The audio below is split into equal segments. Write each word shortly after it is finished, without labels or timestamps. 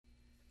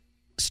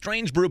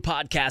Strange Brew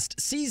Podcast,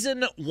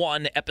 Season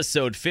 1,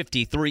 Episode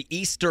 53,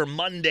 Easter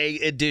Monday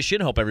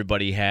edition. Hope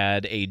everybody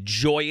had a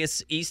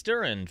joyous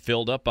Easter and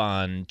filled up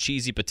on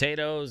cheesy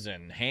potatoes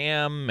and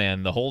ham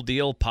and the whole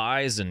deal,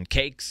 pies and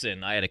cakes.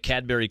 And I had a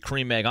Cadbury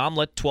cream egg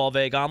omelet,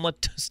 12-egg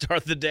omelet to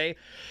start the day. It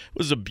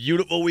was a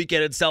beautiful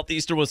weekend in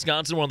southeastern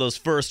Wisconsin, one of those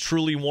first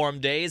truly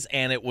warm days,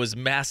 and it was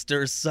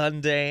Masters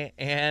Sunday,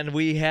 and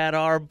we had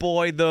our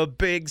boy, the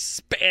big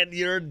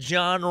Spaniard,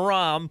 Jon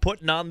Rahm,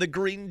 putting on the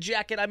green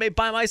jacket. I may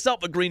buy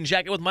myself a green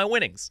jacket with my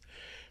winnings.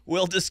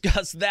 We'll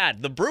discuss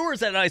that. The Brewers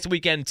had a nice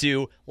weekend,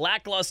 too.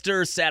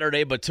 Lackluster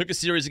Saturday, but took a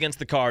series against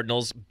the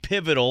Cardinals.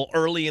 Pivotal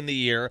early in the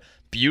year.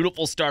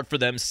 Beautiful start for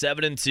them,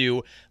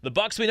 7-2. The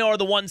Bucks, we know, are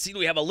the 1 seed.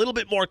 We have a little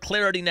bit more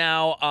clarity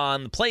now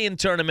on the play-in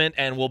tournament,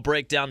 and we'll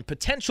break down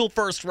potential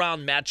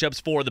first-round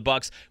matchups for the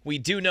Bucks. We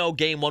do know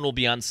Game 1 will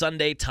be on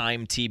Sunday,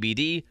 time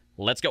TBD.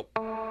 Let's go.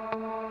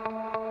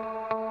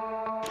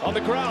 On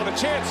the ground, a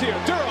chance here.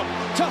 Durham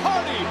to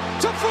Hardy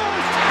to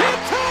first. Hit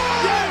time!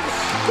 Yes!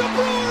 The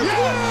Brewers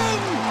win!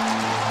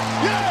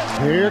 Yes!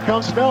 Here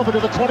comes Melvin to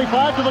the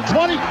 25, to the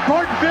 20,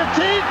 Gordon 15, 10,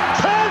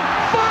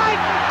 5,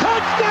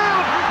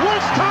 touchdown!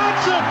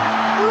 Wisconsin!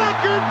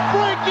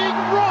 Record-breaking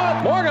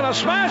run! Morgan a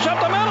smash up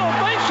the middle,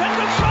 face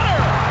into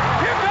center.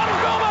 Here comes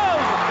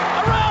Gomez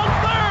around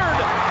third.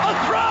 A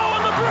throw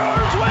and the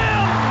Brewers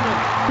win!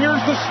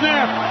 Here's the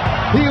snap.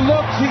 He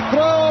looks, he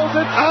throws,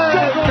 and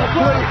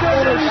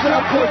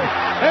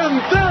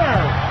and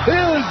there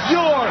is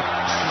your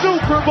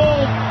Super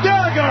Bowl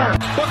dagger.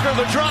 Booker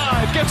the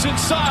drive, gets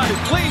inside,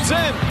 leans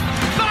in,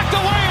 knocked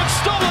away and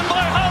stolen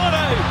by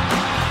Holiday.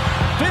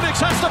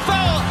 Phoenix has to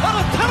foul on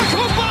a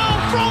pinnacle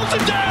ball, throws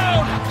it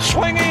down.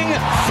 Swinging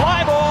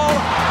fly ball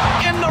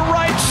in the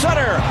right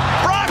center.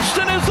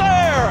 Broxton is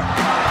there,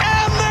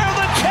 and they're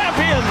the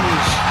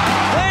champions.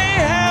 They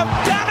have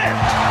done it.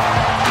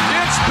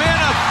 It's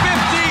been a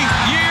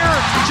 50-year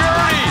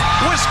journey.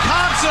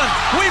 Wisconsin,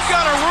 we've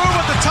got a room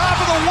at the top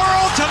of the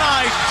world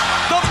tonight.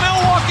 The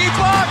Milwaukee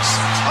Bucks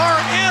are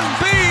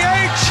NBA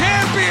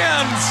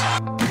champions.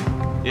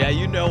 Yeah,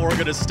 you know we're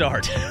going to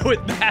start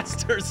with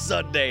Masters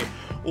Sunday.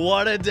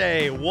 What a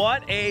day.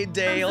 What a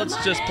day.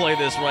 Let's just play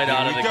this right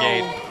out of the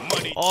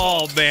gate.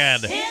 Oh, man.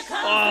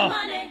 Oh,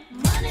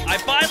 I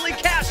finally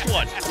cashed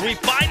one. We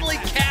finally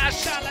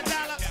cashed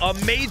a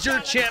major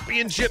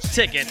championship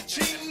ticket.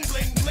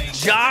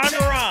 Jon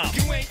Rahm.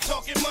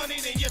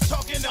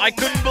 I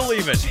couldn't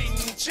believe it.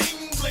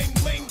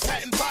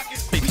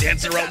 Be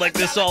dancing around like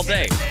this all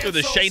day. Do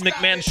the Shane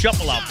McMahon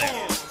shuffle out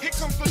there.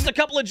 Just a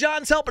couple of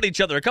Johns helping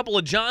each other. A couple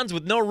of Johns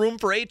with no room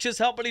for H's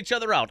helping each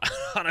other out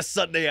on a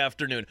Sunday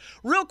afternoon.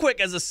 Real quick,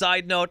 as a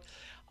side note,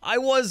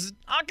 I'm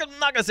not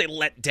going to say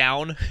let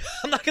down.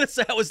 I'm not going to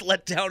say I was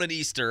let down at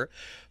Easter.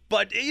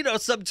 But, you know,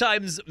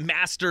 sometimes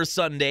Master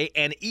Sunday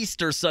and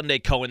Easter Sunday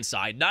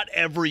coincide. Not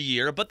every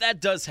year, but that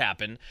does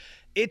happen.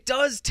 It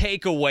does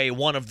take away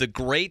one of the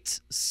great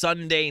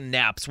Sunday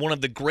naps. One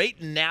of the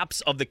great naps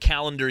of the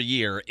calendar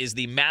year is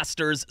the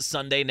Masters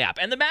Sunday nap.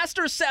 And the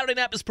Masters Saturday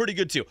nap is pretty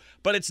good too,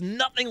 but it's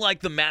nothing like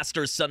the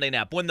Masters Sunday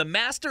nap. When the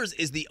Masters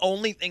is the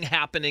only thing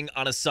happening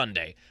on a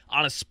Sunday,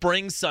 on a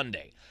spring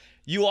Sunday,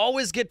 you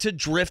always get to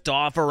drift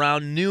off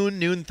around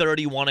noon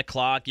 30, 1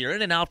 o'clock. You're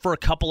in and out for a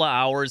couple of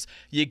hours.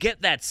 You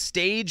get that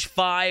stage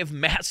 5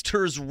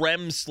 Masters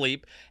REM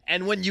sleep.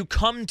 And when you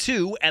come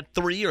to at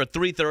 3 or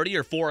 3:30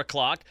 or 4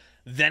 o'clock,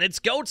 then it's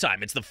go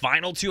time. It's the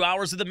final 2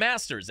 hours of the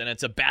Masters, and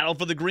it's a battle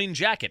for the green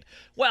jacket.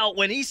 Well,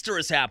 when Easter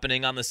is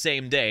happening on the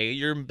same day,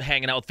 you're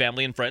hanging out with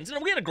family and friends,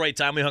 and we had a great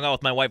time. We hung out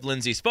with my wife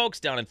Lindsay's folks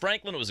down in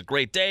Franklin. It was a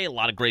great day, a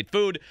lot of great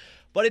food,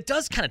 but it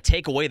does kind of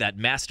take away that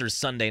Masters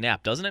Sunday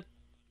nap, doesn't it?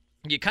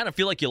 You kind of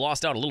feel like you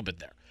lost out a little bit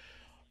there.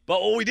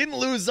 But what we didn't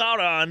lose out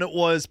on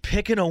was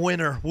picking a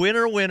winner.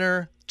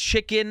 Winner,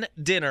 chicken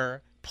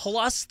dinner.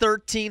 Plus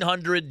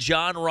 1,300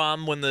 Jon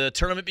Rahm when the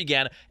tournament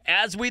began.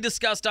 As we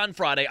discussed on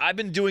Friday, I've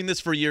been doing this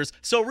for years.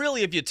 So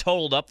really, if you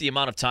totaled up the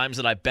amount of times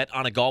that I bet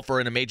on a golfer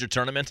in a major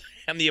tournament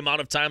and the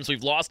amount of times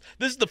we've lost,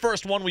 this is the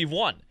first one we've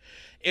won.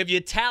 If you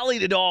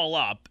tallied it all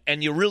up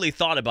and you really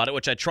thought about it,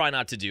 which I try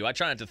not to do, I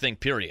try not to think,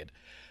 period,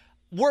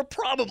 we're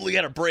probably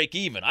at a break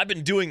even. I've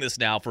been doing this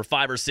now for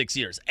 5 or 6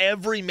 years.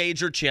 Every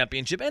major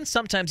championship, and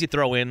sometimes you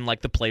throw in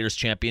like the Players'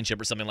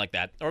 Championship or something like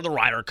that, or the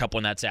Ryder Cup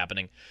when that's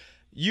happening.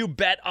 You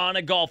bet on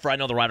a golfer. I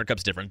know the Ryder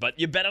Cup's different, but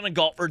you bet on a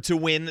golfer to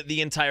win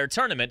the entire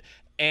tournament,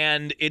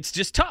 and it's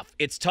just tough.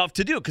 It's tough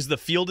to do because the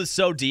field is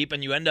so deep,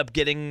 and you end up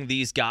getting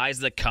these guys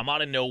that come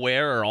out of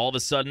nowhere, or all of a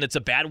sudden it's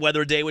a bad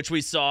weather day, which we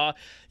saw.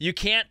 You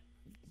can't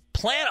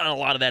plan on a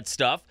lot of that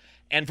stuff.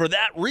 And for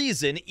that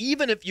reason,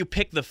 even if you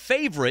pick the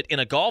favorite in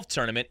a golf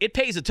tournament, it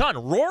pays a ton.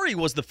 Rory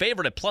was the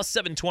favorite at plus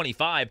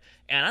 725,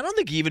 and I don't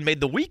think he even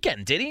made the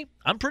weekend, did he?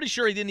 I'm pretty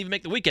sure he didn't even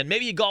make the weekend.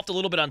 Maybe he golfed a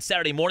little bit on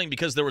Saturday morning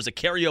because there was a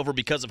carryover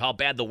because of how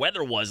bad the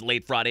weather was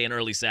late Friday and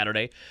early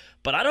Saturday.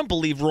 But I don't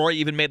believe Rory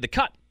even made the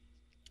cut.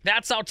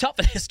 That's how tough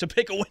it is to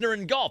pick a winner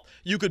in golf.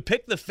 You could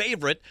pick the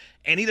favorite,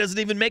 and he doesn't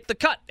even make the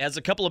cut. Has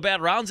a couple of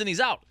bad rounds, and he's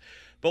out.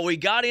 But we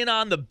got in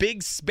on the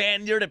big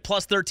Spaniard at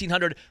plus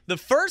 1,300. The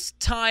first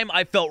time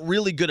I felt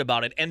really good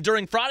about it, and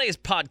during Friday's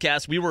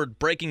podcast, we were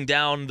breaking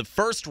down the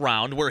first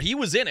round where he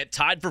was in it,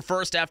 tied for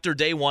first after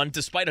day one,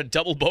 despite a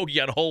double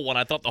bogey on hole one.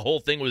 I thought the whole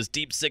thing was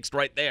deep sixth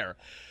right there.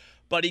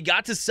 But he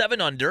got to 7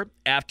 under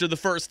after the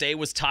first day,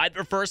 was tied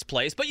for first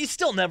place, but you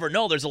still never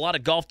know. There's a lot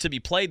of golf to be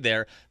played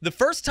there. The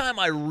first time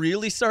I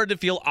really started to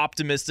feel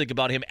optimistic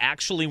about him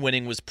actually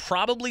winning was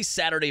probably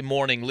Saturday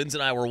morning. Lindsay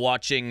and I were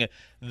watching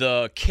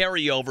the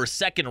carryover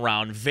second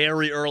round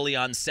very early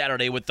on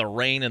Saturday with the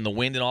rain and the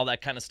wind and all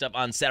that kind of stuff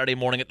on Saturday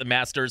morning at the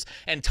Masters,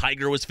 and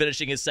Tiger was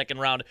finishing his second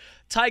round.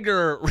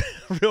 Tiger,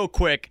 real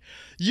quick,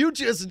 you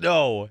just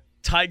know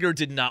Tiger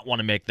did not want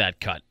to make that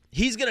cut.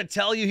 He's going to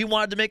tell you he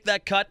wanted to make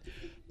that cut,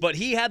 but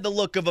he had the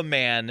look of a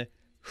man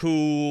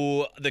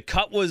who the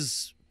cut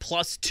was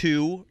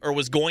 +2 or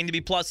was going to be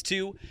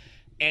 +2,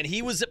 and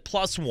he was at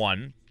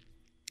 +1.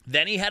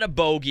 Then he had a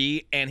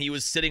bogey, and he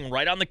was sitting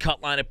right on the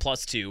cut line at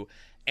 +2.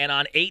 And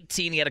on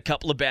 18, he had a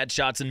couple of bad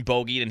shots and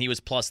bogeyed, and he was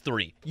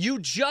 +3. You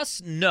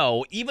just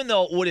know, even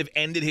though it would have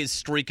ended his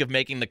streak of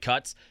making the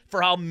cuts,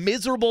 for how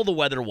miserable the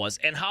weather was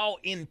and how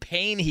in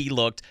pain he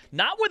looked,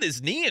 not with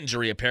his knee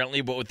injury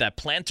apparently, but with that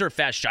plantar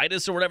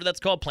fasciitis or whatever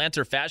that's called,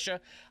 plantar fascia.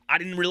 I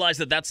didn't realize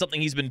that that's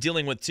something he's been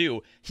dealing with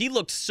too. He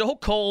looked so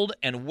cold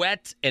and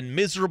wet and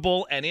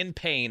miserable and in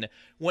pain.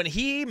 When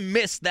he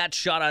missed that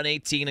shot on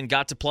 18 and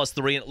got to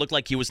 +3 and it looked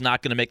like he was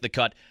not going to make the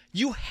cut,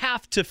 you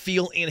have to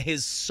feel in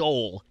his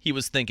soul he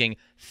was thinking,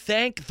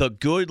 thank the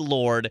good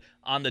Lord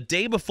on the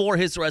day before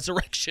his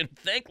resurrection,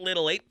 thank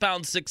little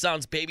 8-pound,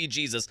 6-ounce baby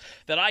Jesus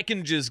that I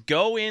can just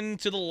go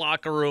into the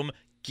locker room,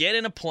 get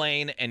in a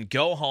plane, and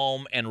go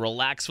home and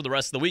relax for the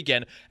rest of the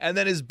weekend. And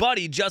then his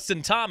buddy,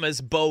 Justin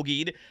Thomas,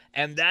 bogeyed,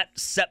 and that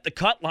set the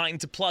cut line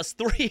to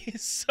 +3.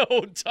 So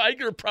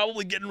Tiger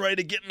probably getting ready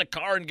to get in the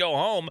car and go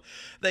home.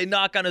 They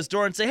knock on his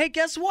door and say, hey,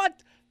 guess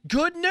what?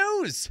 Good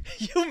news.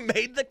 You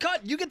made the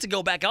cut. You get to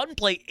go back out and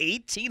play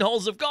 18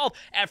 holes of golf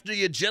after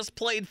you just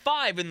played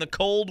 5 in the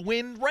cold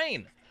wind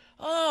rain.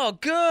 Oh,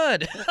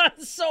 good.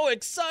 I'm so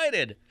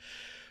excited.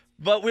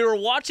 But we were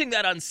watching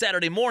that on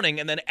Saturday morning,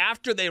 and then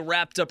after they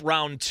wrapped up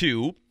round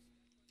 2,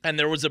 and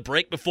there was a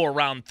break before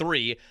round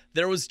 3,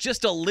 there was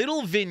just a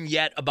little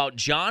vignette about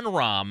Jon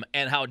Rahm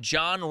and how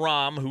Jon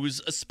Rahm,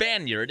 who's a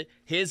Spaniard,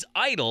 his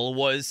idol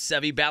was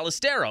Seve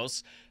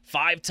Ballesteros,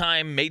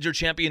 5-time major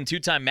champion,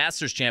 2-time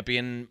Masters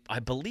champion. I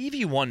believe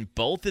he won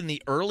both in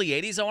the early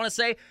 80s, I want to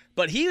say.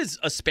 But he is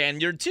a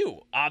Spaniard, too.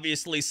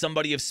 Obviously,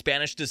 somebody of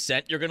Spanish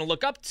descent you're going to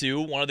look up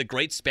to, one of the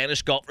great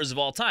Spanish golfers of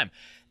all time.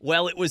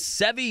 Well, it was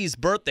Seve's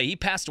birthday. He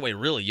passed away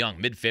really young,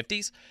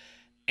 mid-50s.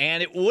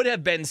 And it would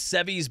have been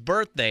Seve's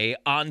birthday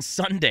on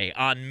Sunday,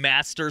 on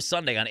Masters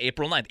Sunday, on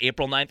April 9th.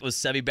 April 9th was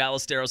Seve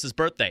Ballesteros'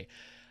 birthday.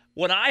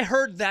 When I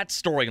heard that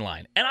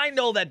storyline, and I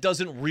know that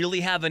doesn't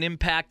really have an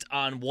impact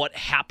on what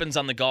happens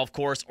on the golf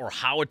course or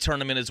how a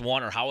tournament is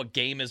won or how a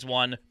game is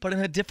won, but in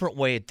a different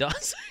way it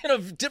does. In a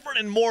different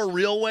and more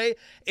real way,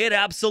 it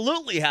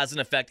absolutely has an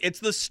effect. It's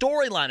the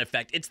storyline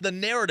effect. It's the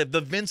narrative,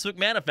 the Vince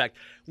McMahon effect.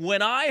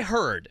 When I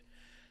heard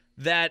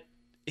that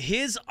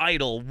his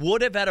idol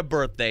would have had a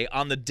birthday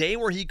on the day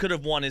where he could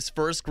have won his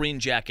first green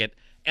jacket,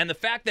 and the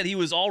fact that he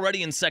was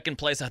already in second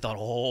place, I thought,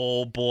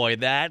 oh boy,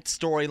 that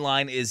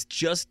storyline is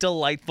just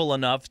delightful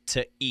enough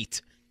to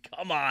eat.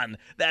 Come on,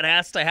 that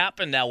has to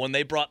happen now. When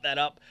they brought that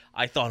up,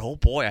 I thought, oh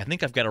boy, I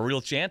think I've got a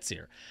real chance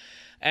here.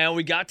 And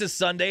we got to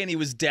Sunday, and he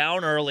was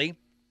down early.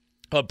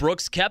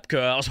 Brooks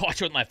Koepka, I was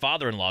watching with my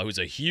father-in-law, who's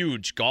a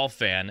huge golf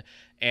fan,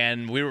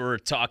 and we were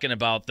talking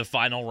about the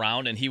final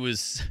round, and he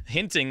was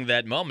hinting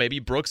that, well, maybe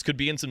Brooks could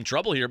be in some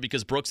trouble here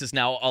because Brooks is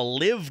now a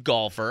live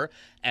golfer,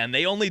 and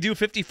they only do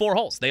 54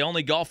 holes. They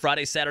only golf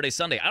Friday, Saturday,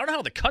 Sunday. I don't know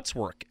how the cuts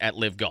work at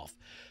live golf,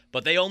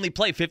 but they only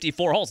play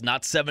 54 holes,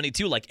 not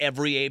 72 like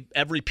every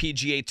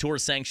PGA Tour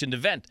sanctioned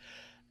event.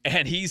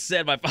 And he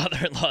said, my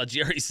father-in-law,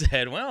 Jerry,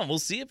 said, well, we'll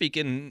see if he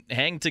can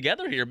hang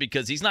together here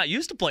because he's not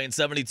used to playing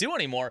 72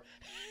 anymore.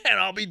 And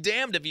I'll be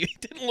damned if he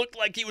didn't look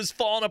like he was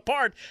falling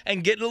apart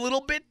and getting a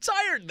little bit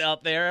tired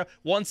out there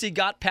once he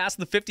got past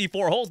the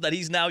 54 holes that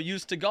he's now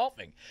used to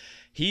golfing.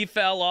 He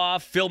fell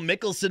off. Phil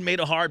Mickelson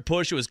made a hard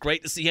push. It was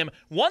great to see him.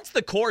 Once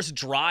the course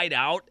dried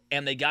out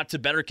and they got to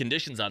better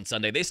conditions on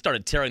Sunday, they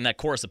started tearing that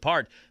course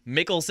apart.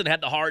 Mickelson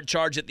had the hard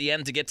charge at the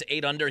end to get to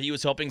 8 under. He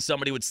was hoping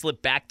somebody would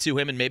slip back to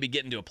him and maybe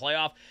get into a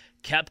playoff.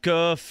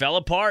 Koepka fell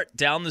apart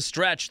down the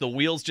stretch. The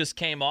wheels just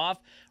came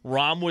off.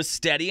 Rahm was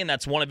steady, and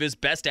that's one of his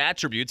best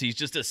attributes. He's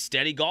just a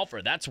steady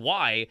golfer. That's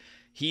why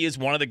he is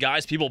one of the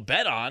guys people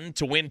bet on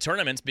to win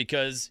tournaments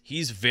because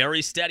he's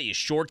very steady. His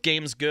short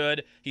game's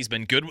good. He's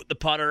been good with the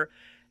putter,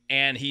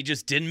 and he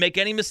just didn't make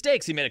any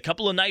mistakes. He made a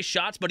couple of nice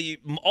shots, but he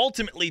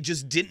ultimately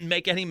just didn't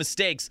make any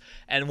mistakes.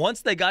 And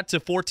once they got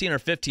to 14 or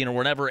 15 or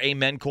whatever,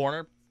 amen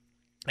corner,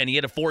 and he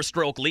had a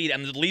 4-stroke lead,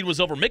 and the lead was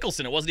over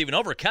Mickelson. It wasn't even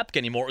over Koepka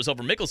anymore. It was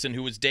over Mickelson,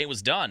 whose day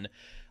was done.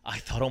 I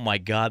thought, oh, my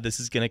God, this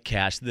is going to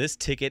cash. This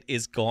ticket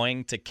is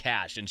going to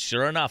cash. And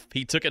sure enough,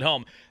 he took it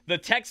home. The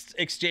text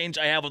exchange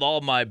I have with all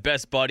of my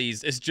best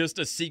buddies is just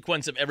a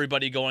sequence of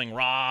everybody going,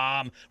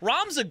 Rom.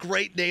 Rom's a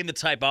great name to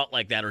type out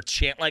like that or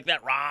chant like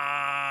that.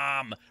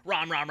 Rom.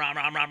 Rom, Rom, Rom,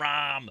 Rom, Rom,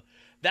 Rom.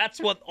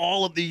 That's what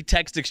all of the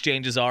text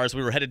exchanges are. As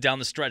we were headed down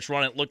the stretch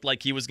run, it looked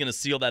like he was going to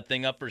seal that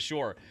thing up for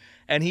sure.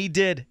 And he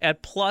did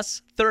at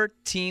plus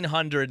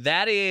 1,300.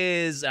 That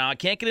is, I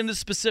can't get into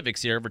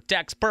specifics here for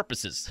tax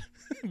purposes.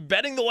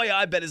 Betting the way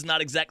I bet is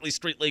not exactly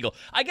street legal.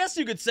 I guess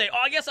I could say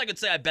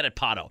I bet at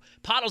Pato.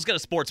 Pato's got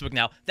a sportsbook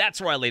now.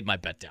 That's where I laid my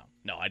bet down.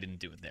 No, I didn't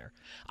do it there.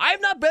 I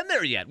have not been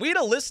there yet. We had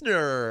a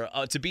listener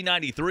to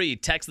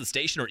B93 text the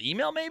station or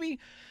email maybe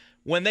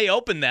when they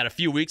opened that a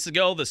few weeks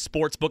ago, the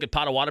sportsbook at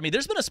Potawatomi.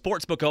 There's been a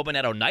sportsbook open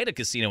at Oneida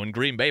Casino in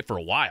Green Bay for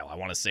a while. I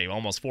want to say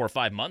almost 4 or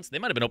 5 months. They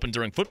might have been open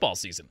during football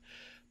season.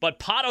 But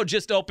Pato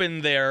just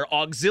opened their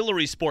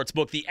auxiliary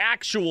sportsbook. The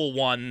actual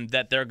one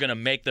that they're going to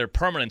make their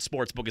permanent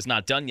sportsbook is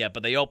not done yet,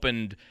 but they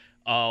opened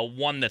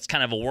one that's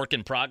kind of a work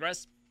in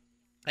progress.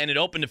 And it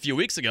opened a few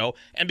weeks ago.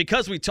 And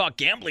because we talk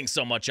gambling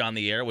so much on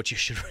the air, which you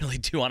should really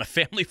do on a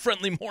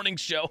family-friendly morning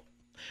show,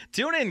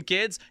 tune in,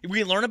 kids.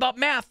 We learn about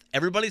math.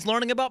 Everybody's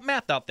learning about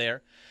math out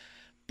there.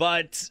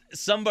 But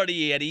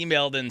somebody had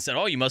emailed and said,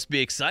 oh, you must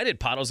be excited.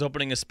 Pato's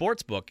opening a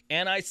sports book.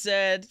 And I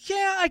said,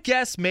 yeah, I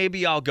guess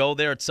maybe I'll go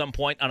there at some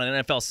point on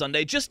an NFL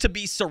Sunday just to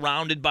be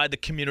surrounded by the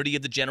community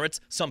of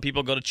degenerates. Some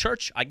people go to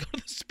church. I go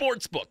to the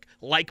sports book.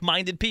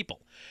 Like-minded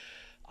people.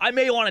 I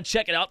may want to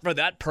check it out for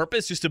that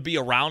purpose, just to be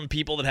around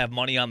people that have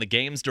money on the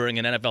games during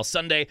an NFL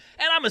Sunday.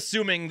 And I'm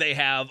assuming they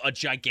have a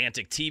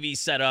gigantic TV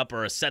setup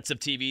or a sets of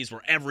TVs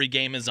where every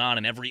game is on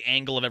and every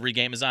angle of every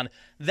game is on.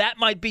 That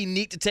might be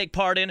neat to take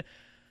part in.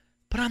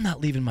 But I'm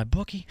not leaving my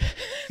bookie.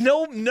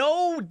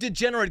 No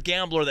degenerate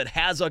gambler that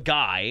has a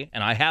guy,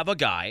 and I have a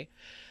guy,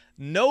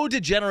 no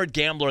degenerate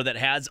gambler that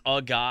has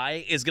a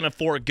guy is going to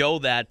forego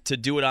that to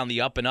do it on the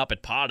up and up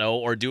at Pato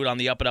or do it on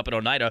the up and up at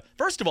Oneida.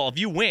 First of all, if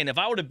you win, if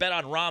I were to bet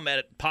on Rom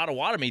at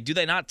Potawatomi, do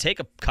they not take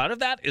a cut of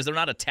that? Is there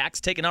not a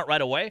tax taken out right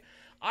away?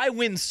 I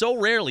win so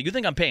rarely. You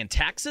think I'm paying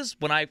taxes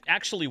when I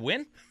actually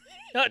win?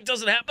 It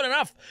doesn't happen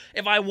enough.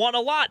 If I won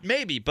a lot,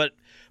 maybe, but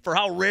for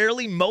how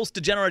rarely most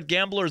degenerate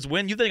gamblers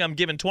win, you think I'm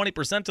giving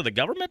 20% to the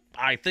government?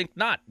 I think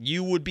not.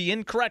 You would be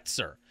incorrect,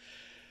 sir.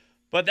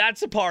 But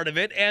that's a part of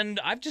it, and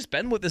I've just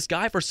been with this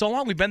guy for so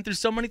long. We've been through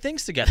so many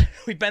things together.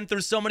 We've been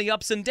through so many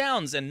ups and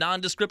downs and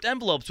nondescript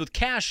envelopes with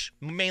cash,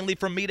 mainly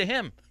from me to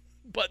him.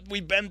 But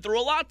we've been through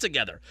a lot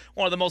together.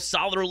 One of the most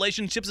solid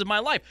relationships of my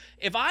life.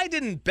 If I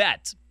didn't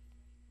bet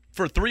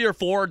for 3 or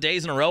 4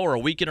 days in a row or a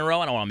week in a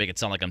row, I don't want to make it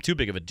sound like I'm too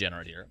big of a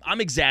degenerate here. I'm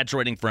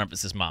exaggerating for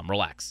emphasis, Mom.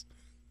 Relax.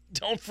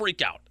 Don't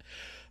freak out.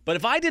 But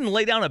if I didn't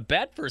lay down a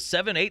bet for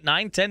 7, 8,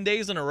 9, 10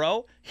 days in a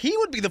row, he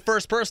would be the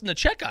first person to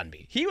check on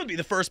me. He would be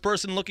the first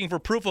person looking for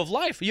proof of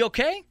life. You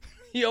okay?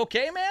 You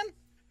okay, man?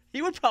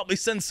 He would probably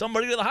send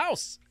somebody to the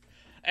house.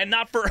 And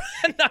not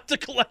to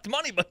collect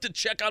money, but to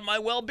check on my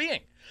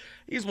well-being.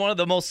 He's one of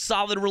the most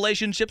solid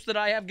relationships that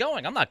I have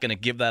going. I'm not going to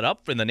give that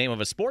up in the name of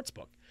a sports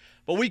book.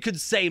 But we could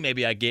say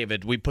maybe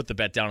we put the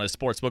bet down at a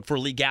sports book for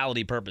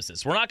legality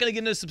purposes. We're not going to get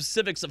into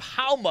specifics of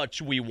how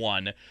much we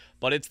won,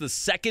 but it's the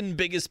second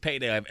biggest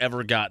payday I've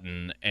ever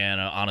gotten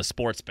on a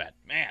sports bet.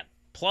 Man,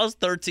 plus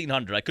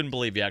 1,300. I couldn't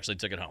believe you actually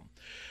took it home.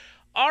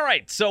 All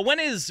right, so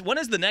when is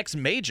the next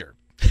major?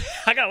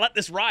 I got to let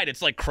this ride.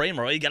 It's like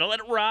Kramer. You got to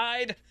let it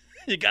ride.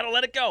 You got to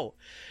let it go.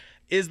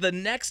 Is the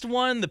next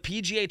one the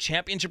PGA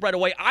Championship right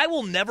away? I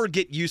will never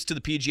get used to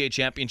the PGA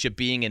Championship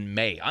being in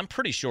May. I'm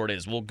pretty sure it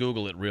is. We'll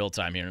Google it real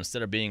time here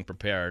instead of being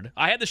prepared.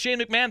 I had the Shane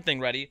McMahon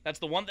thing ready. That's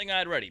the one thing I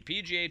had ready.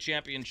 PGA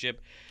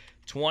Championship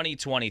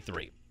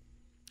 2023.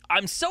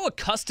 I'm so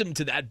accustomed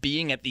to that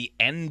being at the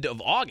end of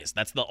August.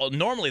 That's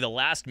normally the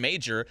last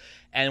major.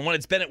 And when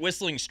it's been at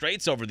Whistling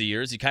Straits over the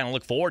years, you kind of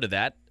look forward to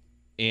that.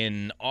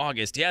 In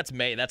August. Yeah, it's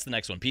May. That's the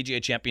next one.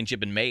 PGA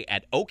Championship in May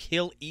at Oak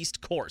Hill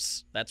East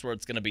Course. That's where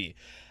it's going to be.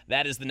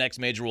 That is the next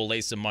major we'll lay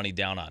some money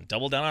down on.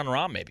 Double down on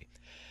Rom, maybe.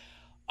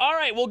 All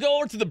right, we'll go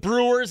over to the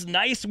Brewers.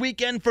 Nice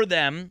weekend for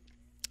them.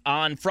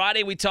 On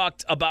Friday, we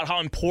talked about how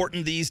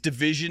important these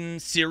division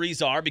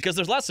series are because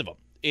there's less of them.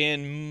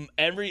 In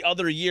every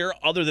other year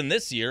other than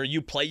this year,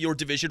 you play your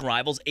division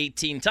rivals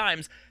 18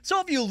 times. So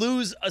if you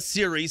lose a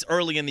series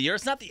early in the year,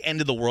 it's not the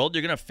end of the world.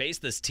 You're going to face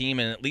this team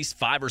in at least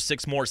 5 or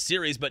 6 more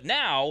series. But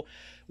now,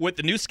 with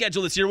the new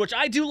schedule this year, which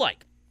I do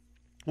like,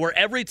 where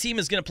every team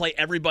is going to play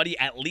everybody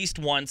at least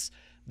once.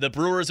 The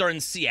Brewers are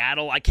in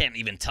Seattle. I can't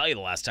even tell you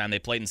the last time they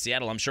played in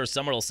Seattle. I'm sure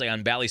someone will say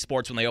on Bally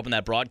Sports when they open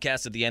that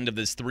broadcast at the end of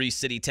this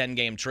 3-city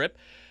 10-game trip.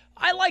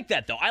 I like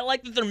that, though. I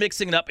like that they're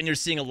mixing it up, and you're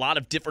seeing a lot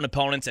of different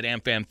opponents at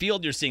AmFam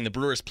Field. You're seeing the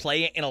Brewers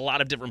play in a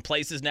lot of different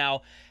places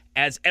now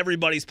as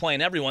everybody's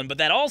playing everyone. But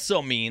that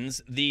also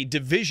means the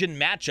division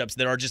matchups,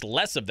 there are just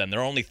less of them. There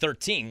are only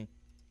 13.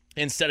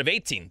 instead of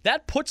 18.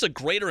 That puts a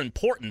greater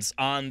importance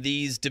on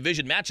these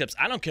division matchups.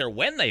 I don't care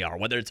when they are,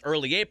 whether it's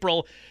early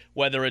April,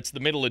 whether it's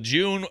the middle of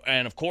June,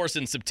 and of course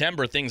in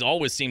September, things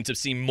always seem to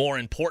seem more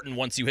important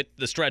once you hit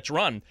the stretch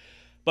run.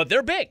 But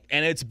they're big,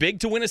 and it's big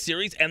to win a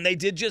series, and they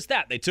did just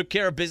that. They took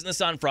care of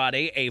business on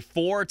Friday, a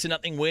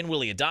 4-0 win.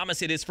 Willie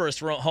Adames hit his first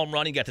home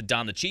run. He got to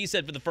don the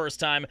cheesehead for the first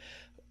time.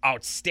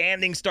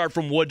 Outstanding start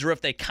from Woodruff.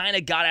 They kind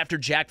of got after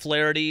Jack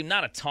Flaherty.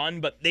 Not a ton,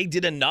 but they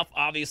did enough,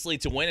 obviously,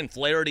 to win. And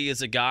Flaherty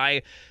is a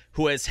guy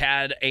who has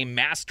had a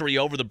mastery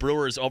over the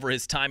Brewers over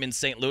his time in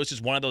St. Louis.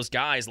 Just one of those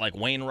guys like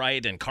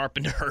Wainwright and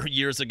Carpenter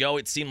years ago.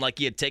 It seemed like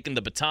he had taken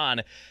the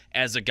baton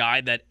as a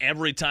guy that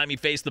every time he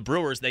faced the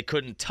Brewers, they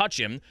couldn't touch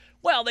him.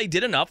 Well, they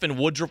did enough, and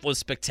Woodruff was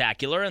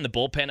spectacular, and the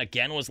bullpen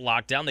again was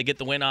locked down. They get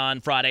the win on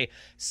Friday.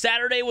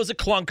 Saturday was a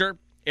clunker.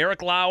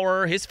 Eric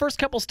Lauer, his first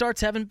couple starts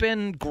haven't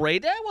been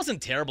great. It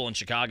wasn't terrible in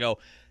Chicago.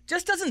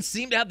 Just doesn't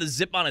seem to have the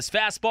zip on his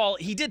fastball.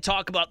 He did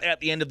talk about that at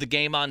the end of the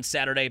game on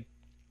Saturday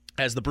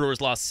as the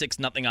Brewers lost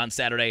 6-0 on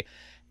Saturday.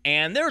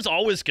 And there's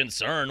always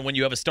concern when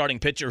you have a starting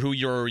pitcher who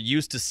you're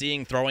used to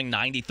seeing throwing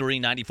 93,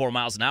 94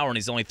 miles an hour, and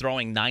he's only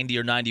throwing 90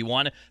 or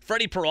 91.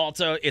 Freddie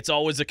Peralta, it's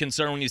always a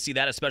concern when you see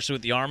that, especially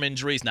with the arm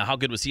injuries. Now, how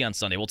good was he on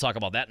Sunday? We'll talk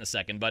about that in a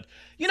second. But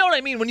you know what I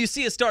mean? When you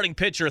see a starting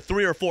pitcher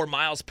 3 or 4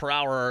 miles per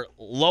hour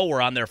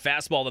lower on their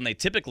fastball than they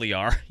typically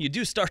are, you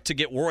do start to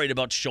get worried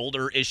about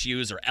shoulder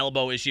issues or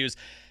elbow issues.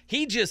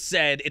 He just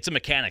said it's a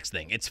mechanics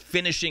thing. It's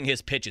finishing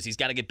his pitches. He's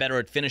got to get better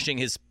at finishing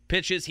his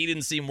pitches. He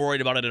didn't seem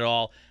worried about it at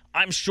all.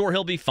 I'm sure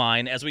he'll be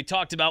fine. As we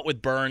talked about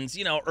with Burns,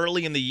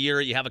 early in the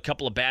year, you have a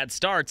couple of bad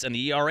starts, and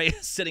the ERA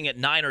is sitting at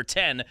 9 or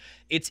 10.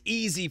 It's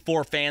easy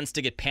for fans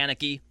to get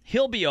panicky.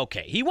 He'll be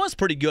okay. He was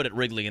pretty good at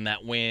Wrigley in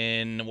that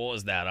win. What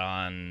was that,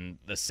 on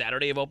the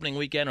Saturday of opening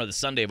weekend or the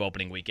Sunday of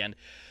opening weekend?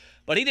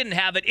 But he didn't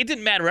have it. It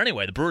didn't matter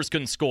anyway. The Brewers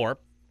couldn't score.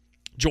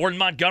 Jordan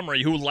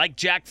Montgomery, who, like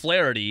Jack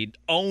Flaherty,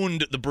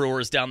 owned the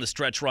Brewers down the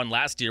stretch run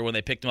last year when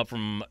they picked him up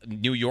from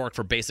New York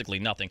for basically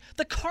nothing.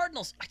 The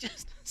Cardinals,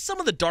 some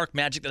of the dark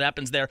magic that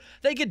happens there,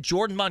 they get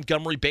Jordan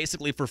Montgomery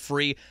basically for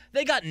free.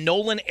 They got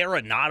Nolan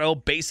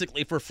Arenado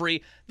basically for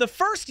free. The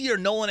first year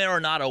Nolan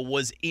Arenado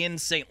was in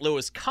St.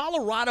 Louis,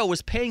 Colorado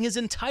was paying his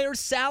entire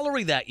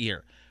salary that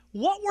year.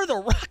 What were the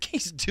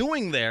Rockies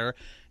doing there?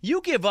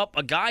 You give up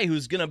a guy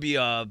who's going to be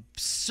a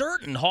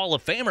certain Hall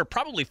of Famer,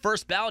 probably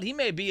first ballot. He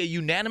may be a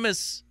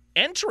unanimous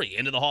entry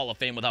into the Hall of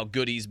Fame with how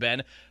good he's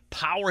been.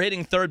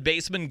 Power-hitting third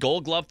baseman,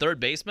 Gold Glove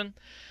third baseman,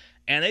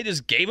 and they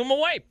just gave him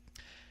away.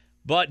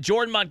 But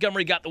Jordan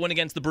Montgomery got the win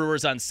against the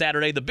Brewers on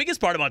Saturday. The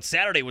biggest part about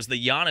Saturday was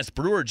the Giannis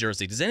Brewer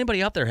jersey. Does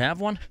anybody out there have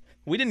one?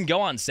 We didn't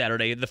go on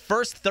Saturday. The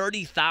first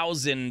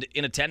 30,000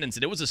 in attendance,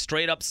 and it was a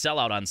straight-up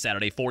sellout on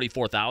Saturday,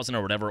 44,000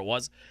 or whatever it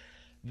was.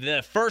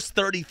 The first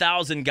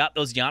 30,000 got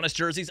those Giannis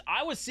jerseys.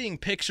 I was seeing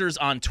pictures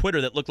on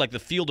Twitter that looked like the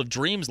Field of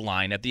Dreams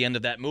line at the end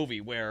of that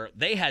movie where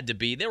they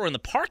were in the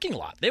parking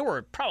lot. They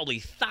were probably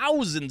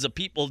thousands of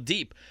people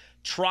deep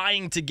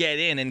trying to get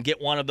in and get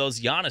one of those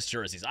Giannis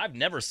jerseys. I've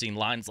never seen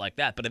lines like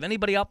that, but if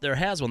anybody out there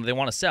has one that they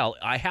want to sell,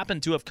 I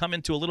happen to have come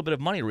into a little bit of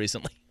money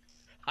recently.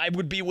 I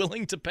would be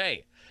willing to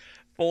pay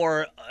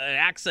for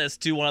access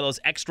to one of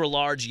those extra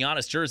large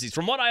Giannis jerseys.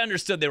 From what I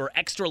understood, they were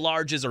extra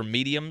larges or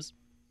mediums.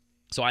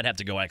 So I'd have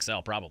to go XL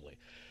probably.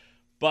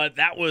 But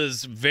that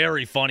was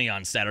very funny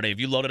on Saturday. If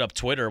you loaded up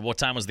Twitter, what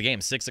time was the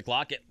game? 6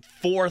 o'clock? At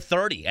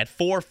 4:30. At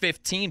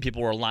 4:15,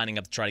 people were lining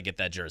up to try to get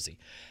that jersey.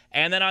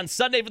 And then on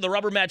Sunday for the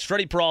rubber match,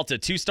 Freddie Peralta,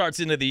 2 starts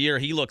into the year.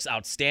 He looks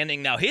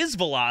outstanding. Now his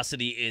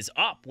velocity is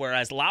up,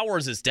 whereas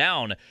Lauer's is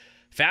down.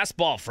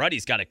 Fastball,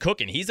 Freddie's got it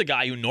cooking. He's a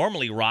guy who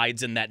normally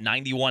rides in that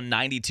 91,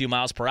 92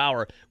 miles per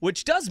hour,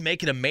 which does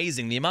make it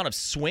amazing. The amount of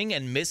swing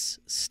and miss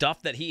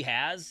stuff that he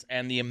has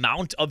and the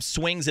amount of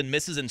swings and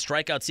misses and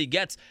strikeouts he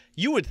gets,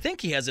 you would think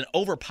he has an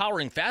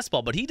overpowering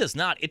fastball, but he does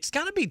not. It's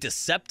got to be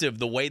deceptive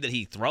the way that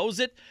he throws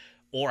it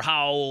or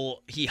how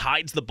he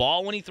hides the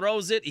ball when he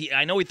throws it.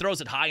 I know he throws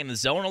it high in the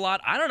zone a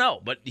lot. I don't know,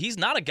 but he's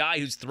not a guy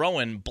who's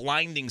throwing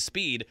blinding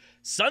speed.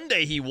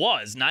 Sunday he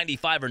was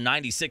 95 or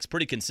 96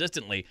 pretty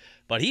consistently,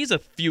 but he's a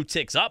few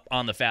ticks up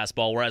on the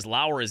fastball, whereas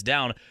Lauer is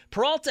down.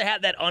 Peralta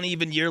had that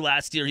uneven year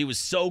last year. He was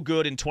so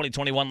good in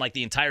 2021 like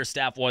the entire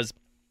staff was.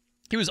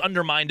 He was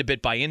undermined a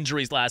bit by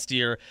injuries last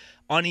year.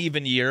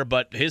 Uneven year,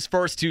 but his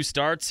first 2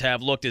 starts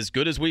have looked as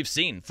good as we've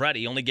seen.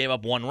 Freddie only gave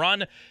up 1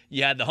 run.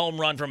 You had the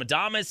home run from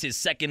Adames, his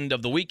second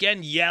of the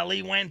weekend.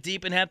 Yelly went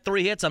deep and had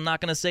 3 hits. I'm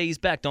not going to say he's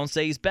back. Don't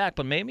say he's back,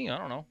 but maybe. I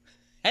don't know.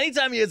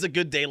 Anytime he has a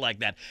good day like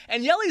that.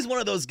 And Yelly's one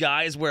of those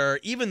guys where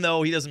even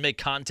though he doesn't make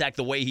contact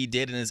the way he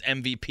did in his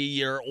MVP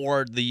year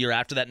or the year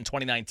after that in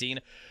 2019,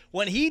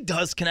 when he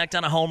does connect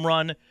on a home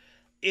run,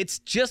 it's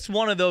just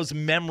one of those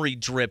memory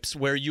drips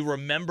where you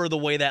remember the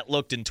way that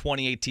looked in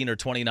 2018 or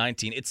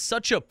 2019. It's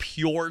such a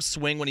pure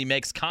swing when he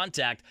makes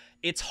contact.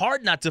 It's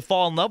hard not to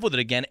fall in love with it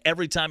again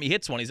every time he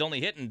hits one. He's only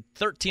hitting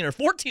 13 or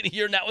 14 a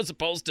year now as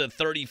opposed to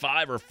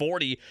 35 or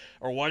 40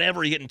 or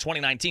whatever he hit in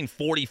 2019,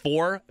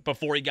 44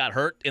 before he got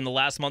hurt in the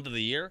last month of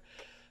the year.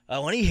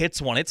 When he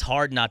hits one, it's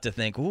hard not to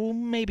think, ooh,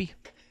 maybe.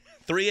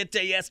 3-hit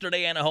day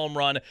yesterday and a home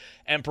run,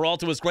 and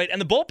Peralta was great.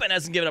 And the bullpen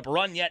hasn't given up a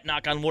run yet.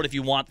 Knock on wood if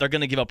you want. They're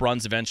going to give up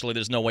runs eventually.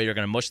 There's no way you're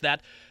going to mush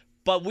that.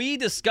 But we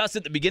discussed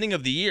at the beginning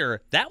of the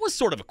year, that was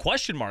sort of a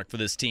question mark for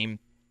this team.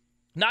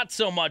 Not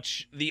so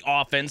much the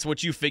offense,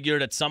 which you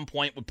figured at some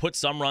point would put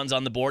some runs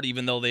on the board,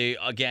 even though they,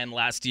 again,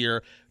 last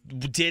year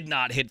did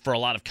not hit for a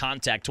lot of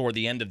contact toward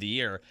the end of the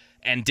year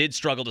and did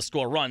struggle to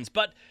score runs.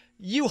 But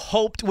you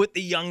hoped with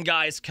the young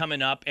guys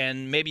coming up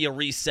and maybe a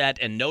reset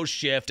and no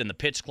shift and the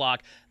pitch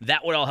clock,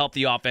 that would all help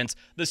the offense.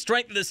 The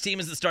strength of this team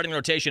is the starting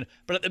rotation.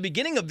 But at the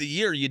beginning of the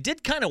year, you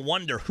did kind of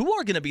wonder who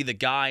are going to be the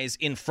guys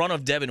in front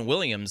of Devin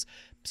Williams.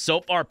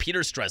 So far, Peter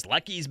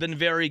Strzelecki's been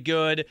very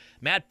good.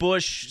 Matt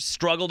Bush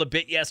struggled a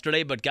bit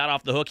yesterday, but got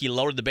off the hook. He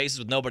loaded the bases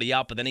with nobody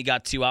out, but then he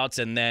got 2 outs.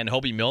 And then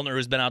Hobie Milner,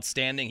 who's been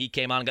outstanding, he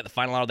came on and got the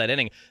final out of that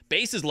inning.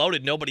 Bases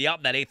loaded, nobody out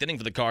in that 8th inning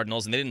for the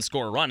Cardinals, and they didn't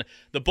score a run.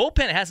 The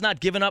bullpen has not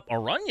given up a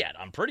run yet,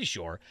 I'm pretty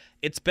sure.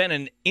 It's been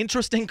an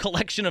interesting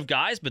collection of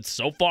guys, but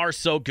so far,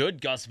 so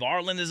good. Gus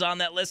Varland is on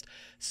that list.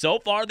 So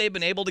far, they've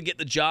been able to get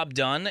the job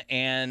done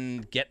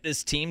and get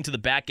this team to the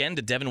back end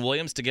to Devin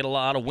Williams to get a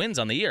lot of wins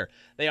on the year.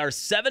 They are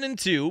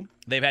 7-2.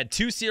 They've had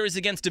 2 series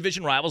against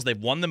division rivals. They've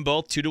won them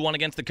both, 2-1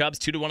 against the Cubs,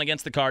 2-1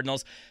 against the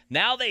Cardinals.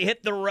 Now they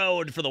hit the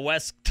road for the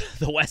West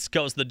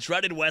Coast, the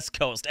dreaded West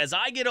Coast. As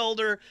I get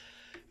older,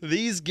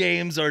 these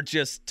games are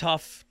just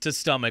tough to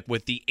stomach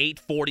with the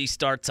 8:40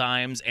 start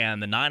times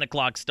and the 9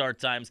 o'clock start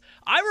times.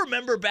 I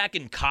remember back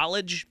in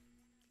college,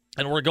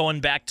 and we're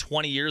going back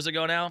 20 years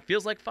ago now.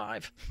 Feels like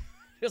 5.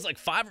 Feels like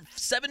 5 or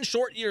 7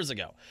 short years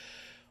ago.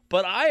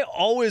 But I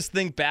always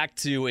think back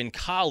to in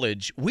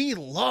college, we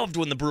loved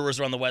when the Brewers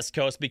were on the West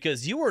Coast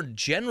because you were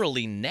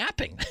generally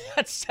napping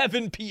at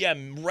 7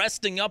 p.m.,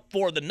 resting up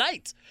for the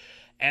night.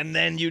 And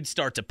then you'd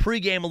start to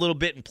pregame a little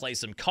bit and play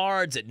some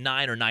cards at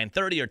 9 or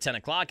 9:30 or 10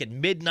 o'clock. At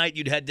midnight,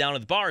 you'd head down to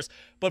the bars.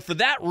 But for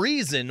that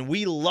reason,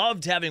 we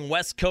loved having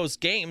West Coast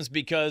games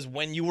because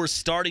when you were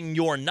starting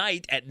your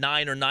night at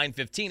 9 or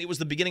 9:15, it was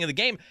the beginning of the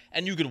game,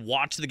 and you could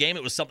watch the game.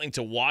 It was something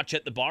to watch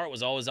at the bar. It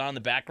was always on in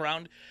the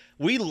background.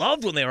 We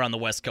loved when they were on the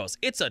West Coast.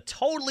 It's a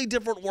totally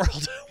different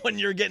world when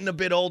you're getting a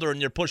bit older and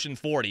you're pushing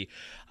 40.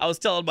 I was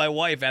telling my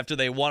wife after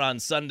they won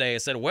on Sunday, I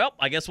said, well,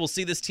 I guess we'll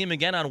see this team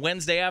again on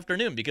Wednesday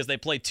afternoon because they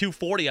play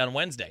 2:40 on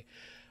Wednesday.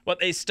 But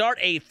they start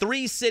a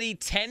 3-city,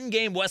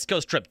 10-game West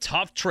Coast trip.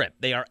 Tough trip.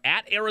 They are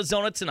at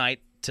Arizona tonight,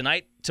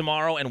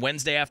 tomorrow, and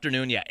Wednesday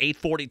afternoon. Yeah,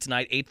 8:40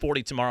 tonight,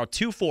 8:40 tomorrow,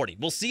 2:40.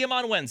 We'll see them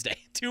on Wednesday,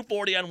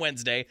 2:40 on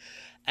Wednesday.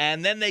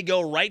 And then they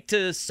go right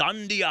to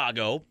San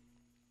Diego,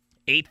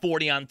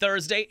 8:40 on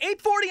Thursday,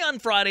 8:40 on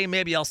Friday.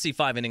 Maybe I'll see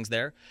 5 innings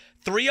there.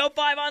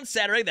 3:05 on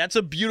Saturday. That's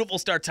a beautiful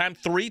start time.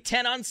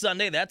 3:10 on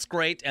Sunday. That's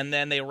great. And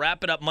then they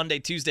wrap it up Monday,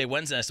 Tuesday,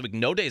 Wednesday next week.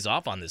 No days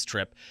off on this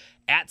trip.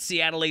 At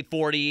Seattle,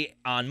 8:40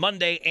 on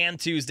Monday and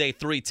Tuesday,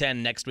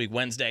 3:10 next week,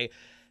 Wednesday.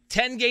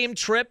 10-game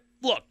trip.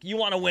 Look, you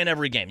want to win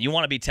every game. You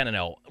want to be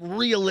 10-0.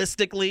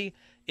 Realistically,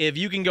 if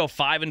you can go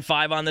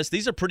 5-5 on this,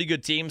 these are pretty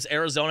good teams.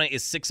 Arizona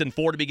is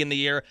 6-4 to begin the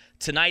year.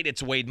 Tonight,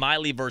 it's Wade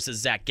Miley versus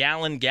Zach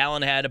Gallen.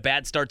 Gallen had a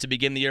bad start to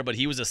begin the year, but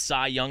he was a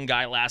Cy Young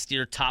guy last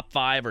year, top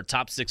 5 or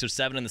top 6 or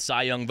 7 in the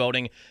Cy Young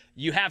voting.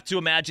 You have to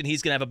imagine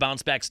he's going to have a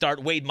bounce-back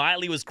start. Wade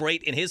Miley was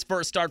great in his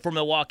first start for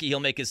Milwaukee. He'll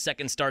make his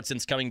second start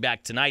since coming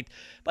back tonight.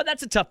 But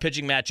that's a tough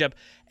pitching matchup.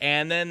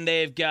 And then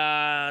they've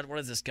got, what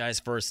is this guy's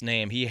first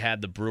name? He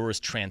had the Brewers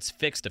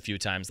transfixed a few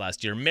times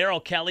last year. Merrill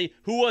Kelly,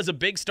 who was a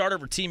big starter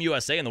for Team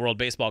USA in the World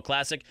Baseball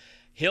Classic.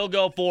 He'll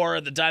go for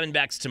the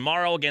Diamondbacks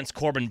tomorrow against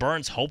Corbin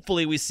Burns.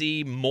 Hopefully we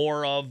see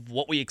more of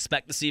what we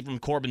expect to see from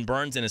Corbin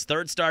Burns in his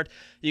third start.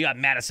 You got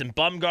Madison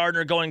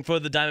Bumgarner going for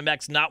the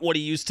Diamondbacks. Not what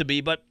he used to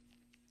be, but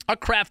a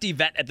crafty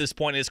vet at this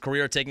point in his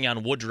career, taking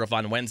on Woodruff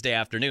on Wednesday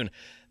afternoon.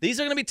 These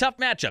are going to be tough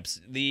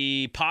matchups.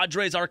 The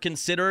Padres are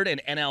considered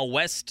an NL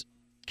West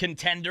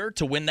contender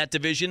to win that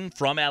division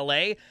from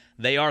LA.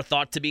 They are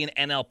thought to be an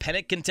NL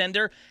pennant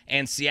contender,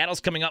 and Seattle's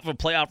coming off of a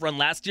playoff run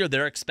last year.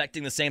 They're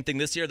expecting the same thing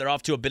this year. They're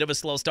off to a bit of a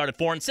slow start at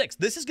 4-6.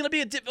 This is going to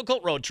be a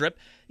difficult road trip.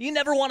 You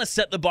never want to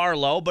set the bar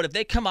low, but if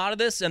they come out of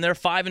this and they're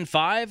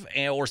 5-5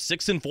 or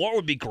 6-4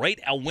 would be great.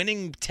 A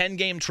winning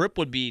 10-game trip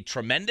would be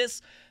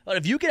tremendous. But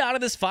if you get out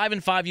of this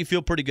 5-5, you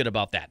feel pretty good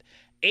about that.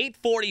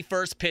 8:40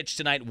 first pitch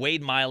tonight.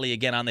 Wade Miley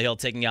again on the hill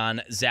taking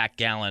on Zach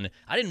Gallen.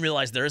 I didn't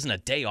realize there isn't a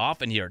day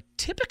off in here.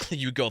 Typically,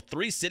 you go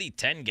 3-city,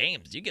 10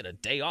 games. You get a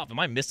day off. Am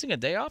I missing a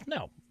day off?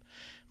 No.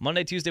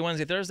 Monday, Tuesday,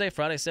 Wednesday, Thursday,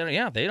 Friday, Saturday.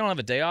 Yeah, they don't have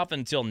a day off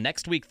until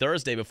next week,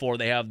 Thursday, before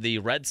they have the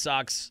Red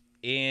Sox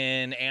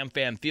in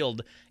AmFam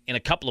Field in a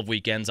couple of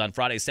weekends on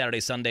Friday,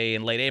 Saturday, Sunday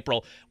in late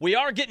April. We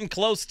are getting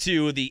close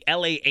to the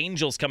LA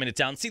Angels coming to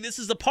town. See, this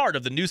is the part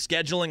of the new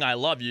scheduling I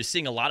love. You're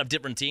seeing a lot of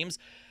different teams.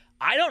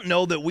 I don't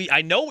know that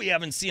I know we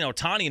haven't seen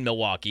Ohtani in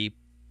Milwaukee.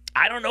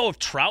 I don't know if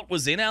Trout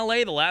was in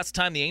LA the last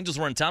time the Angels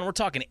were in town. We're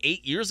talking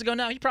 8 years ago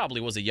now. He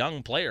probably was a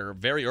young player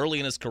very early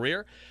in his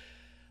career.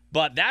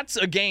 But that's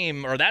a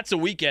game, or that's a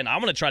weekend. I'm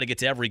going to try to get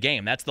to every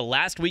game. That's the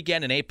last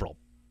weekend in April.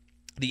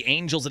 the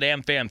Angels at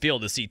AmFam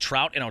Field to see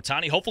Trout and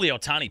Ohtani. Hopefully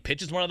Ohtani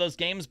pitches one of those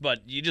games,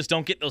 but you just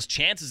don't get those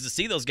chances to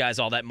see those guys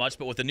all that much.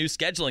 But with the new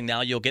scheduling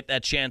now, you'll get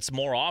that chance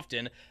more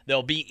often.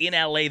 They'll be in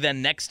LA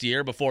then next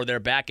year before they're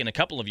back in a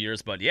couple of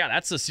years. But yeah,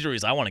 that's a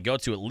series I want to go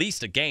to, at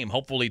least a game,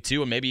 hopefully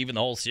two, and maybe even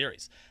the whole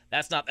series.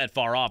 That's not that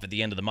far off at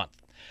the end of the month.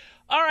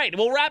 All right,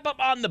 we'll wrap up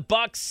on the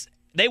Bucks.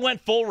 They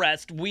went full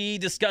rest. We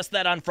discussed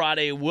that on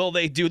Friday. Will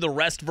they do the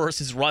rest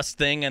versus rust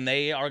thing? And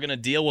they are going to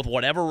deal with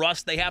whatever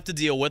rust they have to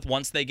deal with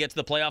once they get to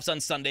the playoffs on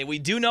Sunday. We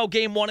do know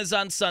Game 1 is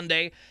on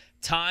Sunday.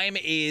 Time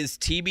is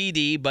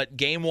TBD, but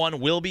Game 1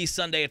 will be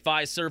Sunday at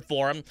Fiserv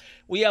Forum.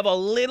 We have a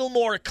little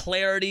more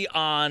clarity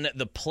on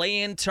the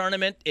play-in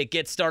tournament. It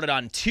gets started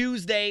on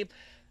Tuesday.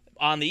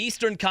 On the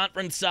Eastern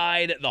Conference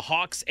side, the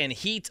Hawks and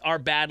Heat are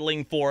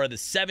battling for the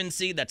 7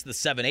 seed. That's the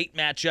 7-8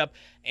 matchup.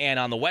 And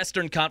on the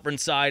Western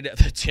Conference side,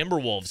 the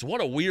Timberwolves. What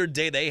a weird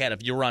day they had.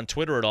 If you were on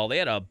Twitter at all, they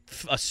had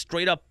a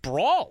straight-up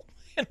brawl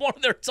in one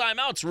of their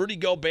timeouts. Rudy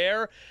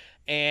Gobert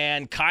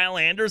and Kyle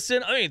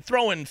Anderson,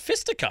 throwing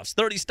fisticuffs,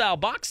 30-style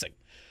boxing.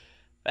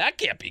 That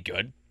can't be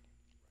good.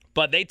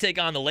 But they take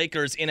on the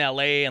Lakers in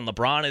L.A., and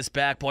LeBron is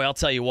back. Boy, I'll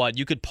tell you what,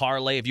 you could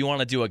parlay, if you want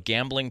to do a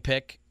gambling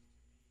pick,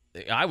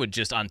 I would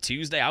just, on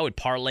Tuesday, I would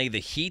parlay the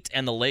Heat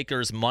and the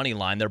Lakers money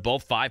line. They're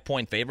both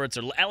 5-point favorites.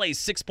 Or LA's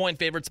 6-point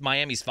favorites,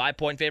 Miami's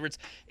 5-point favorites.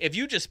 If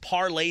you just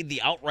parlayed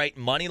the outright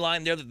money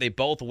line there that they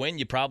both win,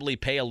 you probably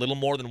pay a little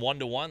more than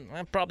 1-1.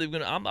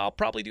 I'll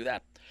probably do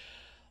that.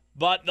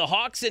 But the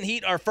Hawks and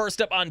Heat are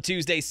first up on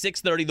Tuesday,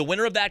 6:30. The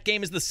winner of that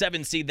game is the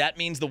 7 seed. That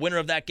means the winner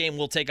of that game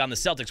will take on the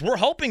Celtics. We're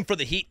hoping for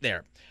the Heat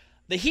there.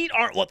 The Heat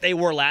aren't what they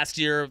were last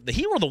year. The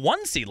Heat were the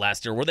 1 seed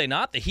last year, were they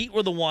not? The Heat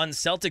were the 1,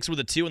 Celtics were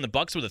the 2, and the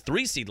Bucks were the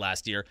 3 seed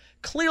last year.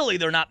 Clearly,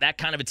 they're not that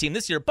kind of a team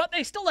this year, but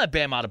they still have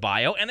Bam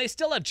Adebayo, and they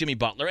still have Jimmy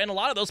Butler, and a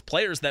lot of those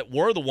players that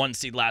were the 1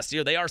 seed last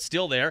year, they are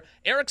still there.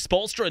 Eric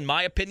Spoelstra, in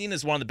my opinion,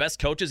 is one of the best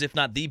coaches, if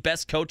not the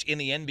best coach in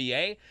the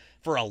NBA,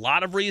 for a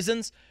lot of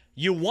reasons.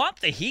 You want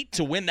the Heat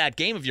to win that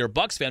game if you're a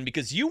Bucks fan,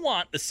 because you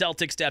want the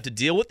Celtics to have to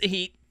deal with the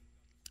Heat.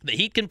 The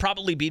Heat can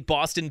probably beat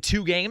Boston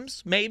 2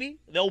 games, maybe.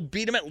 They'll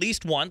beat them at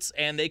least once,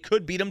 and they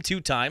could beat them 2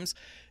 times.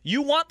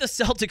 You want the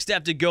Celtics to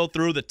have to go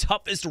through the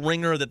toughest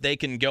ringer that they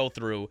can go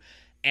through,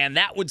 and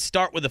that would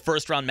start with the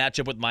first-round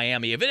matchup with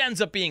Miami. If it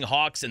ends up being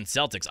Hawks and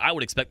Celtics, I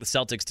would expect the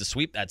Celtics to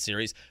sweep that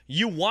series.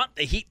 You want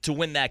the Heat to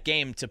win that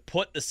game to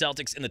put the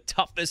Celtics in the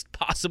toughest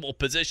possible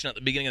position at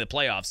the beginning of the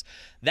playoffs.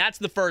 That's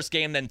the first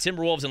game. Then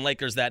Timberwolves and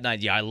Lakers that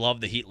night. Yeah, I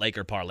love the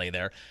Heat-Laker parlay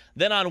there.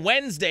 Then on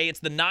Wednesday, it's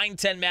the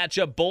 9-10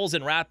 matchup, Bulls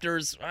and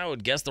Raptors. I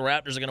would guess the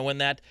Raptors are going to win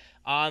that.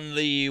 On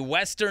the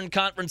Western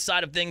Conference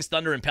side of things,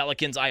 Thunder and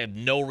Pelicans, I have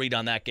no read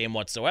on that game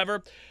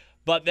whatsoever.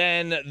 But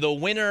then the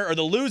winner or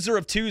the loser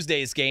of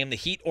Tuesday's game, the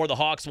Heat or the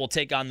Hawks, will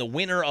take on the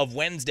winner of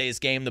Wednesday's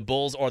game, the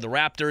Bulls or the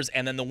Raptors.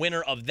 And then the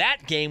winner of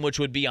that game, which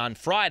would be on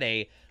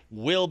Friday,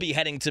 will be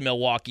heading to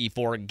Milwaukee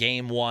for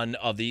Game 1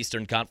 of the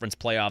Eastern Conference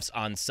playoffs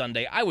on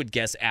Sunday. I would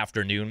guess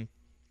afternoon,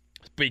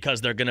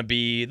 because they're going to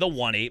be the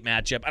 1-8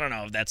 matchup. I don't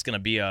know if that's going to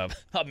be a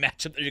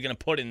matchup that you're going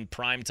to put in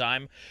prime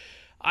time.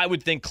 I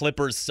would think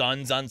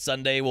Clippers-Suns on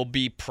Sunday will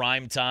be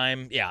prime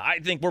time. Yeah, I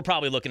think we're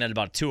probably looking at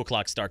about 2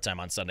 o'clock start time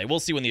on Sunday.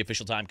 We'll see when the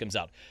official time comes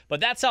out.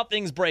 But that's how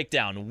things break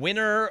down.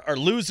 Winner or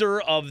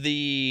loser of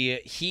the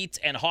Heat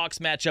and Hawks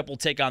matchup will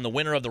take on the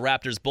winner of the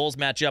Raptors-Bulls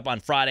matchup on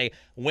Friday.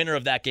 Winner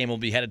of that game will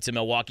be headed to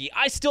Milwaukee.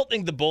 I still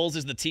think the Bulls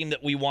is the team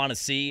that we want to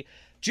see,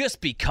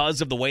 just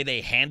because of the way they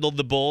handled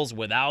the Bulls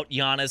without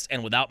Giannis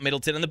and without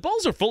Middleton. And the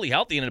Bulls are fully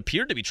healthy and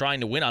appeared to be trying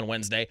to win on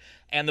Wednesday.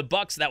 And the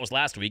Bucks, that was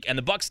last week, and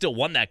the Bucks still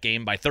won that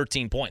game by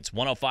 13 points,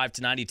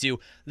 105-92.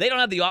 They don't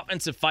have the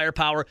offensive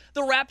firepower.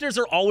 The Raptors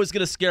are always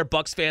going to scare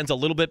Bucks fans a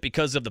little bit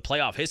because of the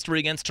playoff history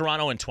against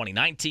Toronto in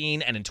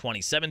 2019 and in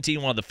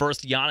 2017, one of the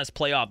first Giannis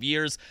playoff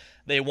years.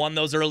 They won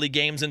those early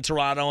games in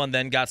Toronto and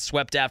then got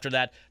swept after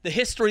that. The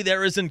history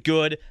there isn't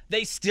good.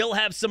 They still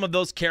have some of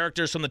those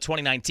characters from the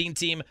 2019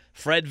 team,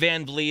 Fred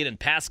VanVleet and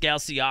Pascal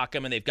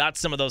Siakam, and they've got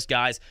some of those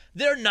guys.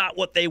 They're not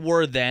what they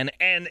were then,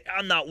 and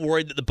I'm not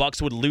worried that the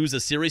Bucks would lose a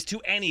series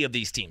to any of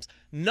these teams.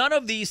 None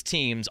of these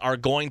teams are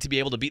going to be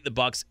able to beat the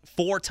Bucks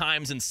 4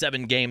 times in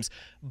 7 games,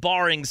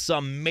 barring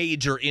some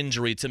major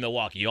injury to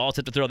Milwaukee. You always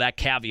have to throw that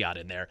caveat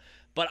in there.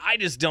 But I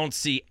just don't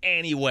see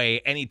any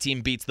way any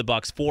team beats the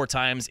Bucks 4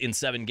 times in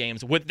 7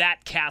 games with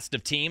that cast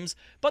of teams.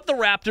 But the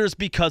Raptors,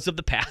 because of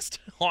the past,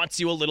 haunts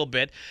you a little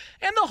bit.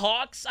 And the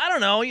Hawks, I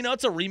don't know.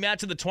 It's a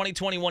rematch of the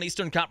 2021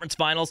 Eastern Conference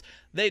Finals.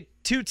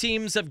 2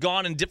 teams have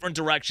gone in different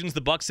directions.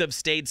 The Bucks have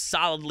stayed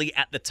solidly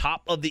at the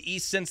top of the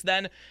East since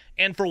then.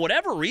 And for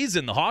whatever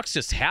reason, the Hawks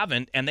just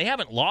haven't, and they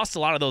haven't lost a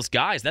lot of those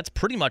guys. That's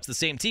pretty much the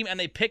same team. And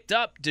they picked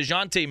up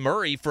DeJounte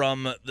Murray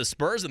from the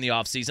Spurs in the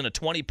offseason, a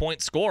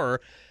 20-point scorer.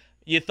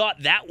 You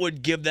thought that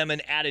would give them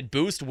an added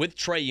boost with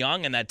Trae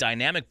Young and that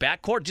dynamic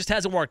backcourt. Just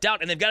hasn't worked out.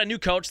 And they've got a new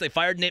coach. They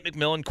fired Nate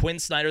McMillan. Quinn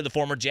Snyder, the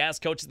former Jazz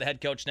coach, is the head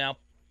coach now.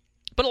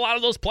 But a lot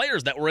of those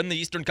players that were in the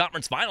Eastern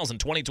Conference Finals in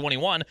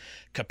 2021,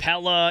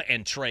 Capella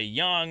and Trae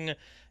Young,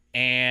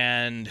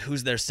 and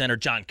who's their center,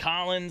 John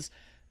Collins,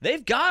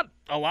 they've got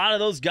a lot of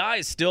those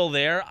guys still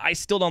there. I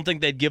still don't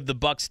think they'd give the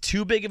Bucks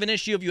too big of an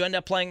issue if you end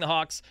up playing the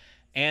Hawks.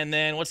 And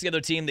then what's the other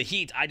team? The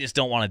Heat. I just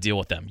don't want to deal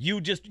with them.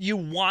 You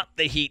want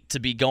the Heat to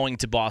be going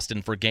to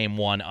Boston for Game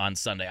 1 on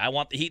Sunday. I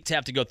want the Heat to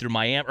have to go through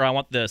Miami, or I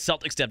want the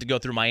Celtics to have to go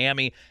through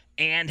Miami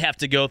and have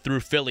to go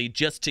through Philly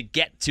just to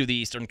get to the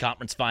Eastern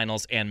Conference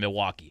Finals and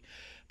Milwaukee.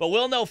 But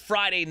we'll know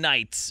Friday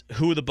night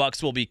who the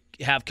Bucks will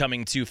have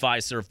coming to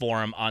Fiserv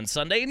Forum on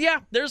Sunday. And yeah,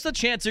 there's a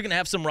chance you're going to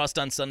have some rust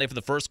on Sunday for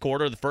the first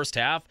quarter, the first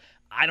half.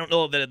 I don't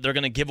know that they're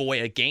going to give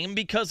away a game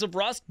because of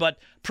rust, but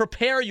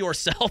prepare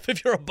yourself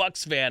if you're a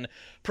Bucks fan.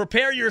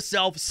 Prepare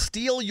yourself,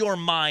 steel your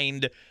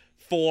mind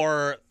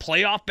for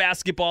playoff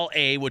basketball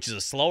A, which is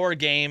a slower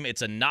game.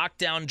 It's a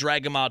knockdown,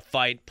 drag-em-out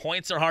fight.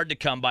 Points are hard to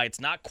come by. It's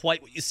not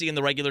quite what you see in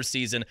the regular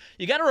season.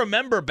 You got to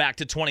remember back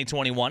to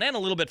 2021 and a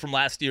little bit from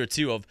last year,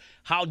 too, of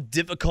how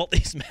difficult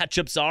these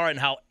matchups are and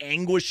how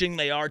anguishing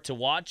they are to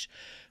watch.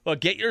 Well,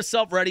 get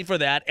yourself ready for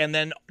that, and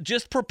then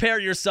just prepare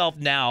yourself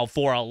now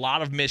for a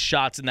lot of missed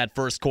shots in that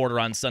first quarter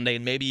on Sunday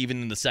and maybe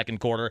even in the second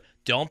quarter.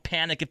 Don't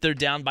panic if they're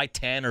down by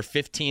 10 or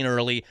 15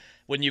 early.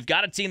 When you've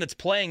got a team that's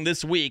playing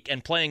this week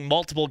and playing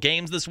multiple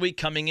games this week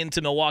coming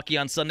into Milwaukee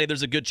on Sunday,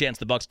 there's a good chance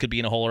the Bucks could be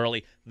in a hole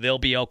early. They'll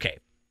be okay.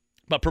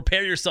 But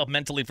prepare yourself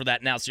mentally for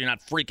that now so you're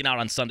not freaking out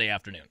on Sunday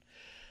afternoon.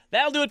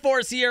 That'll do it for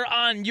us here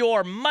on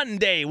your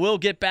Monday. We'll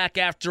get back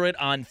after it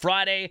on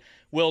Friday.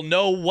 We'll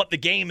know what the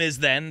game is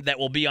then that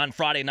will be on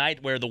Friday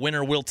night where the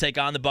winner will take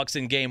on the Bucks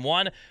in Game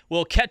 1.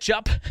 We'll catch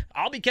up.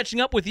 I'll be catching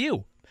up with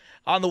you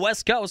on the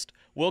West Coast.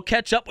 We'll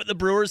catch up with the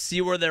Brewers,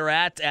 see where they're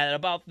at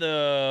about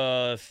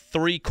the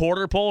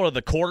three-quarter pole or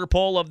the quarter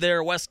pole of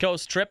their West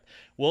Coast trip.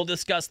 We'll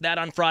discuss that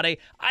on Friday.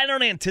 I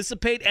don't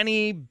anticipate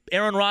any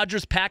Aaron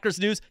Rodgers Packers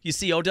news. You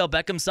see Odell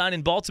Beckham sign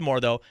in Baltimore,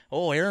 though.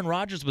 Oh, Aaron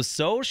Rodgers was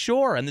so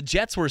sure, and the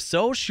Jets were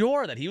so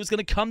sure that he was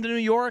going to come to New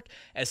York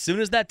as soon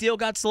as that deal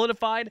got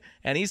solidified,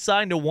 and he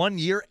signed a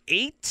one-year,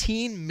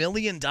 $18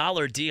 million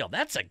deal.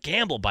 That's a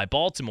gamble by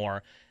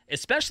Baltimore,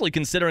 especially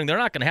considering they're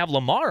not going to have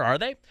Lamar, are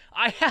they?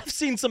 I have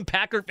seen some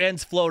Packer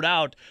fans float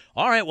out,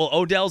 all right, well,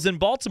 Odell's in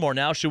Baltimore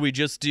now. Should we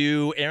just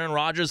do Aaron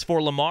Rodgers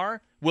for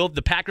Lamar? Will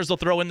the Packers will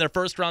throw in their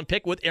first-round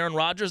pick with Aaron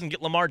Rodgers and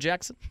get Lamar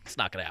Jackson? It's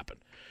not going to happen.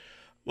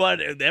 But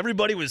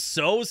everybody was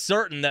so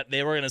certain that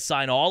they were going to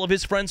sign all of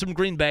his friends from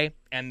Green Bay,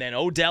 and then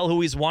Odell,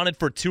 who he's wanted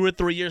for 2 or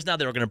 3 years now,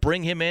 they were going to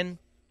bring him in,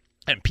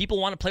 and people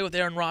want to play with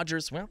Aaron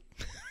Rodgers. Well,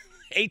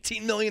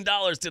 $18 million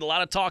did a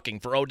lot of talking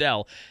for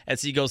Odell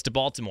as he goes to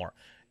Baltimore.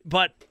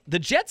 But the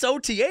Jets'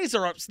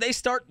 OTAs they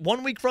start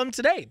 1 week from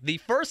today. The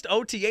first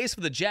OTAs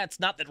for the Jets,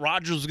 not that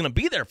Rodgers was going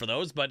to be there for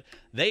those, but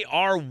they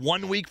are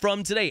 1 week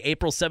from today,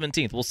 April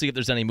 17th. We'll see if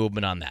there's any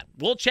movement on that.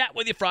 We'll chat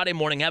with you Friday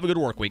morning. Have a good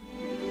work week.